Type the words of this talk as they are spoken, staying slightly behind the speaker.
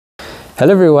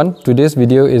Hello everyone, today's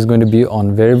video is going to be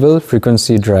on variable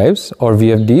frequency drives or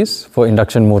VFDs for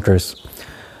induction motors.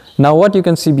 Now what you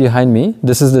can see behind me,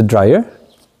 this is the dryer,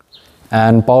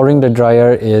 and powering the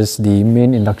dryer is the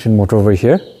main induction motor over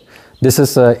here. This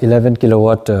is a 11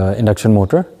 kilowatt induction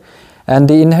motor, and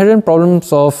the inherent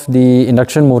problems of the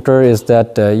induction motor is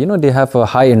that they have a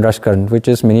high inrush current, which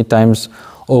is many times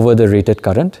over the rated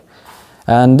current,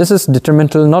 and this is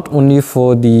detrimental not only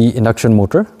for the induction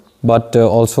motor but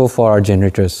also for our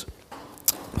generators.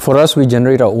 For us, we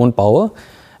generate our own power,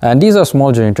 and these are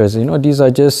small generators. These are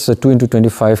just 2 into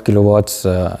 25 kilowatts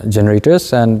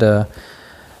generators, and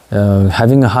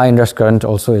having a high inrush current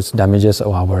also damages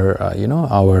our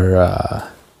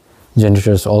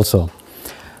generators also.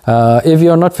 If you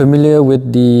are not familiar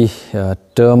with the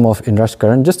term of inrush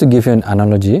current, just to give you an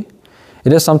analogy,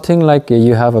 it is something like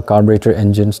you have a carburetor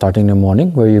engine starting in the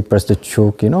morning where you press the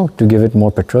choke, to give it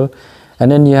more petrol.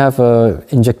 And then you have an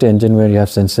injector engine where you have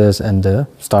sensors and the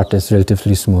start is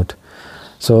relatively smooth.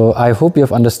 So I hope you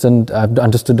have understood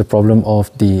the problem of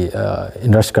the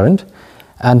inrush current.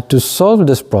 And to solve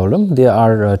this problem, there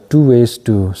are two ways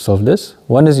to solve this.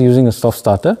 One is using a soft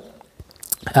starter,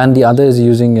 and the other is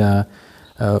using a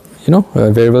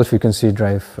variable frequency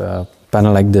drive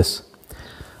panel like this.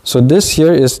 So this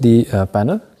here is the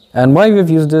panel. And why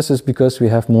we've used this is because we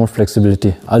have more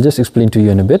flexibility. I'll just explain to you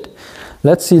in a bit.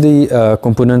 Let's see the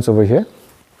components over here.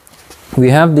 We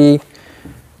have the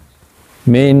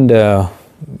main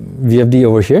VFD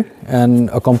over here, and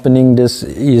accompanying this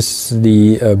is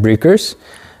the breakers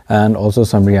and also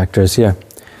some reactors here.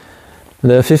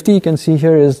 The 50 you can see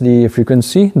here is the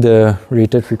frequency. The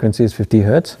rated frequency is 50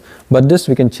 Hertz, but this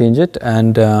we can change it,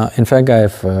 and in fact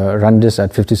I've run this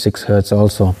at 56 Hertz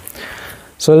also.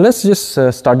 So let's just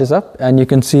start this up, and you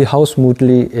can see how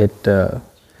smoothly it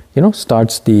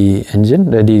starts the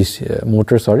engine, the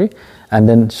motor, sorry, and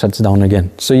then shuts down again.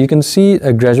 So you can see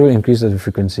a gradual increase of the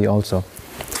frequency also.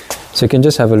 So you can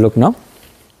just have a look now.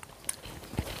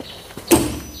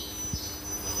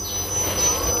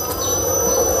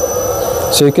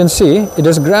 So you can see it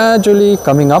is gradually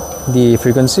coming up, the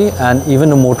frequency, and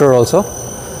even the motor also.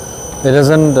 It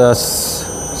doesn't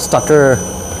stutter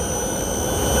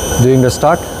during the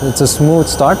start. It's a smooth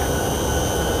start.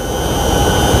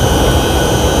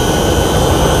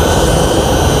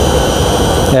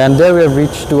 And there we have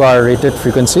reached to our rated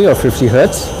frequency of 50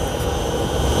 Hertz,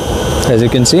 as you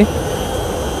can see.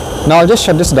 Now I'll just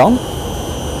shut this down.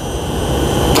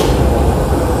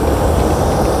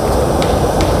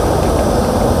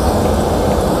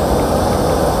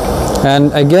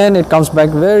 And again it comes back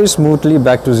very smoothly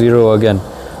back to zero again.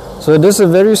 So this is a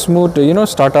very smooth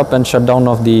start up and shut down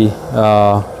of the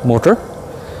motor,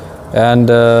 and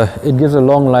it gives a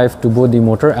long life to both the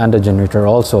motor and the generator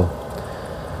also.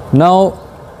 Now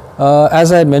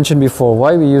as I had mentioned before,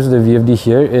 why we use the VFD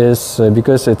here is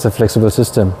because it's a flexible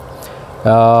system.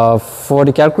 For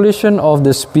the calculation of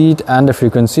the speed and the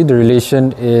frequency, the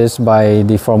relation is by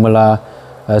the formula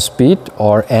speed,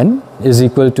 or N, is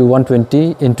equal to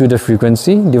 120 into the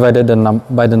frequency divided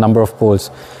by the number of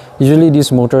poles. Usually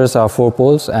these motors are 4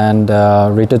 poles, and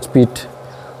rated speed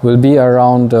will be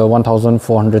around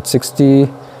 1460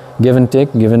 give and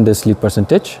take, given the sleep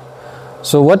percentage.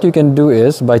 So what you can do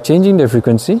is, by changing the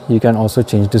frequency, you can also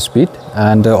change the speed,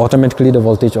 and automatically the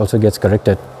voltage also gets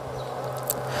corrected.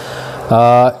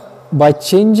 By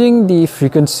changing the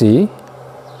frequency,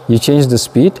 you change the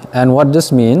speed, and what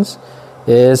this means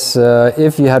is,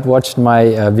 if you had watched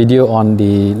my video on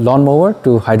the lawnmower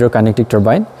to hydrokinetic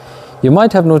turbine, you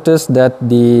might have noticed that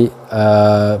the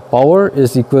power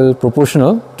is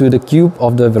proportional to the cube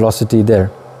of the velocity there.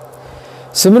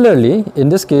 Similarly, in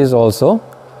this case also,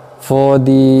 for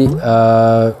the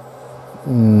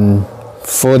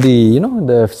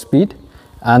the speed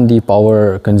and the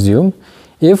power consumed,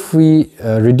 if we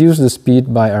reduce the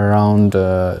speed by around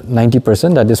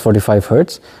 90%, that is 45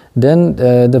 Hertz, then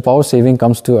the power saving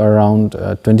comes to around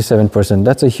 27%.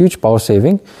 That's a huge power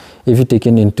saving if you take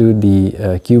it into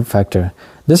the cube factor.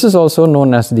 This is also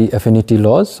known as the Affinity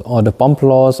Laws, or the pump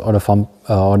laws, or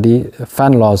the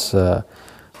fan laws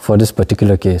for this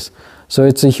particular case. So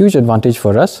it's a huge advantage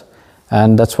for us,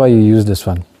 and that's why you use this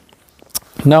one.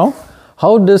 Now,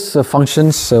 how this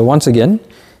functions once again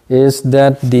is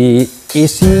that the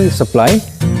AC supply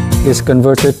is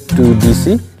converted to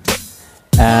DC,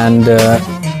 and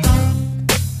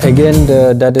again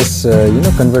that is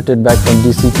converted back from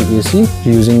DC to AC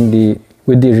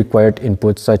with the required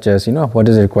inputs, such as what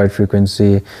is the required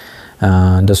frequency,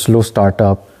 the slow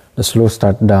startup, the slow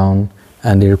start down,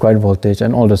 and the required voltage,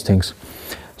 and all those things.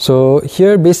 So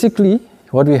here basically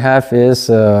what we have is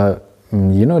the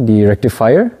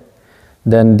rectifier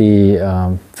then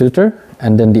the filter,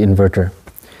 and then the inverter.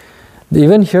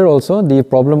 Even here also, the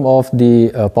problem of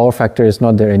the power factor is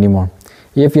not there anymore.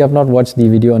 If you have not watched the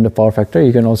video on the power factor,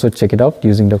 you can also check it out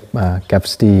using the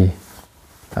capacity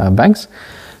banks.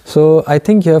 So I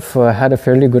think you have had a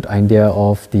fairly good idea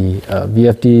of the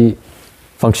VFD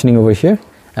functioning over here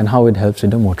and how it helps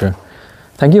with the motor.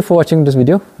 Thank you for watching this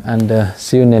video, and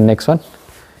see you in the next one.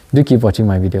 Do keep watching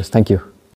my videos. Thank you.